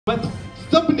मत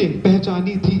सबने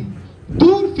पहचानी थी,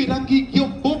 दूर फिरंगी क्यों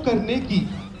को करने की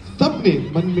सबने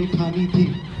मन में ठानी थी।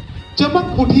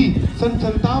 चमक उठी सन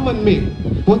 57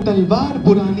 में वो तलवार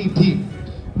पुरानी थी,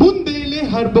 बुंदेले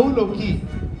हर बोलों की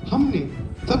हमने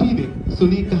सभी ने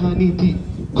सुनी कहानी थी।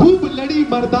 खूब लड़ी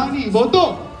मर्दानी वो तो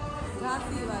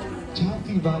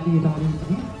झांसी वाली रानी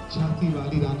थी, झांसी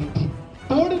वाली रानी थी।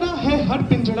 तोड़ना है हर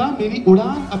पिंजड़ा मेरी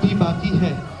उड़ान अभी बाकी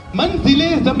है, मंजिले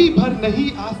जमी भर नहीं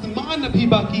आसमान अभी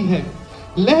बाकी है।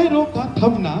 लहरों का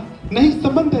थमना नहीं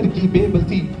समंदर की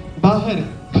बेबसी, बाहर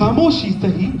खामोशी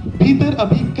सही भीतर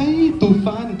अभी कई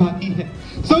तूफान बाकी है।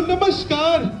 सो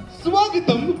नमस्कार,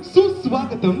 स्वागतम,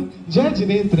 सुस्वागतम, जय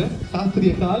जिनेंद्र, सत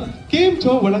श्री अकाल, केम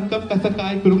छो, वड़क्कम,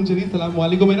 कसकाय, कुरुमजरी, सलाम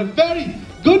वालेकुम and a very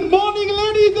good morning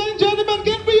ladies and gentleman.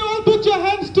 Can we all put your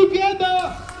hands together?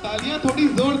 तालियां थोड़ी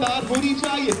जोरदार होनी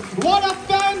चाहिए। What a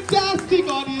fantastic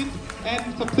audience.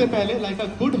 And सबसे पहले, like a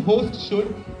good host should,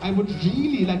 I would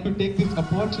really like to take this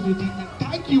opportunity and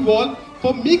thank you all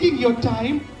for making your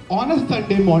time on a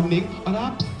Sunday morning। और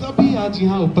आप सभी आज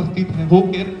यहाँ उपस्थित हैं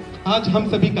होकर आज हम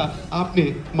सभी का आपने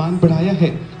मान बढ़ाया है।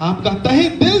 आपका तहे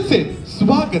दिल से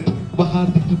स्वागत व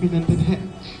हार्दिक अभिनंदन है।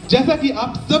 जैसा कि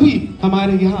आप सभी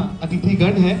हमारे यहाँ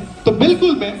अतिथिगण हैं, तो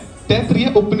बिल्कुल मैं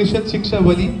तैत्तिरीय उपनिषद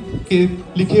शिक्षावली के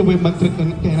लिखे हुए मंत्र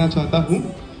कहना चाहता हूँ।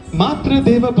 मातृ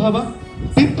देव भव,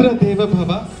 पितृ देव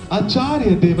भव,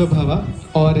 आचार्य देव भव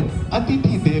और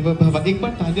अतिथि देव भव। एक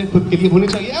बार तालियां खुद के लिए होनी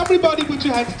चाहिए। Everybody put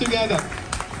your hands together.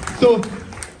 So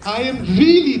I am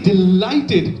really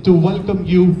delighted to welcome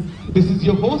you. This is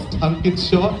your host Ankit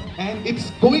Shaw and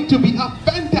it's going to be a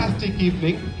fantastic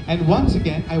evening. And once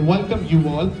again I welcome you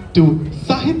all to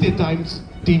Sahitya Times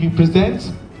TV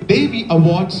presents Devi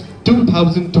Awards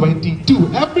 2022.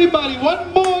 Everybody,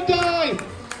 one more time.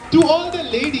 To all the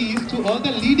ladies, to all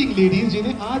the leading ladies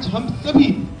जिन्हें आज हम सभी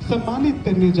सम्मानित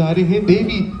करने जा रहे हैं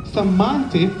देवी सम्मान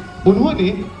से। उन्होंने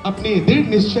अपने दृढ़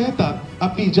निश्चयता,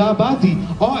 अपनी जाबाजी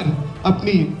और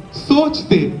अपनी सोच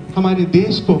से हमारे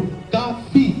देश को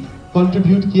काफी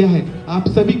कंट्रीब्यूट किया है। आप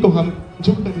सभी को हम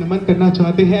झुककर नमन करना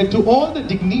चाहते हैं। To all the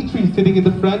dignitaries sitting in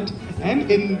the front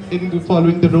and in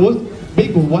following the rows,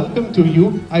 big welcome to you.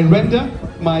 I render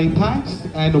my thanks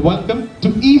and welcome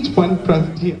to each one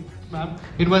present here. Ma'am,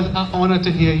 it was an honor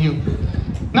to hear you.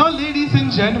 Now, ladies and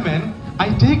gentlemen, I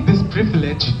take this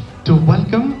privilege to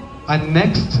welcome our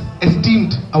next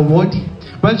esteemed awardee.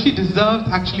 Well, she deserves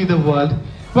actually the world.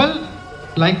 Well,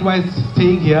 likewise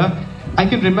staying here, I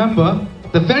can remember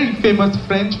the very famous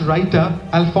French writer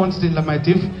Alphonse de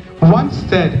Lamartine once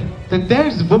said that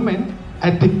there's woman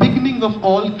at the beginning of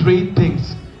all great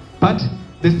things. But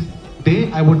this day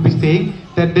I would be saying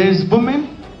that there's woman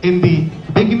in the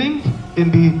beginning, in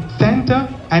the center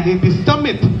and in the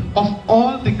summit of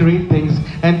all the great things.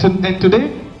 And today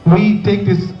we take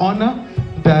this honor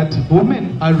that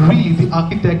women are really the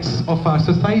architects of our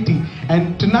society.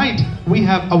 And tonight we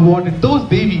have awarded those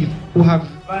Devis who have...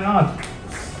 Why not?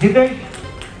 Hitesh,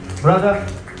 brother,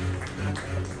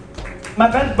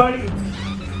 my best buddy.